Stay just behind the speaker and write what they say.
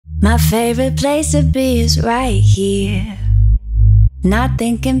My favorite place to be is right here, not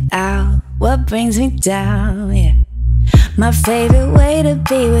thinking about what brings me down, yeah. My favorite way to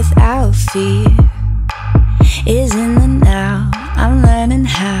be without fear is in the now, I'm learning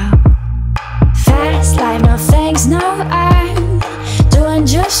how. Fast life, no thanks, no, I'm doing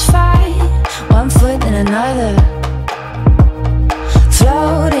just fine. One foot in another,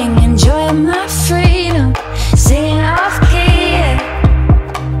 floating, enjoying my freedom, singing off key, yeah.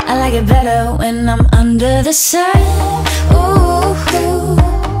 I like it better when I'm under the sun. Ooh, ooh,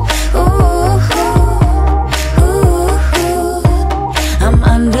 ooh, ooh, ooh. I'm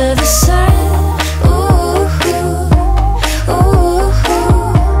under the sun. Ooh, ooh, ooh,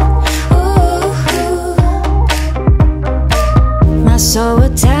 ooh. My soul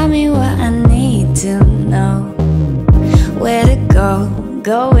will tell me what I need to know, where to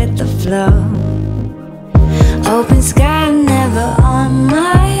go with the flow. Open sky, never on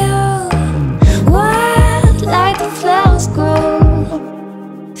my own. Wild like the flowers grow.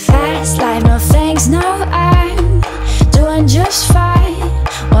 Fast life, no thanks, no, I'm doing just fine.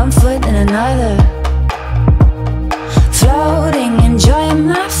 One foot in another, floating, enjoying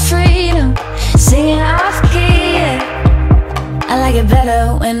my freedom, singing off key, yeah. I like it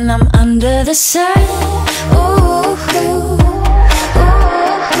better when I'm under the sun. Ooh, ooh.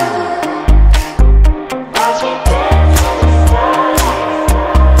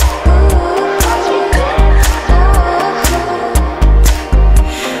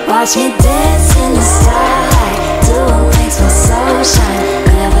 Watch me dance in the starlight, do what makes my soul shine.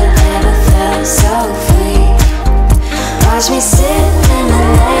 Never ever felt so free. Watch me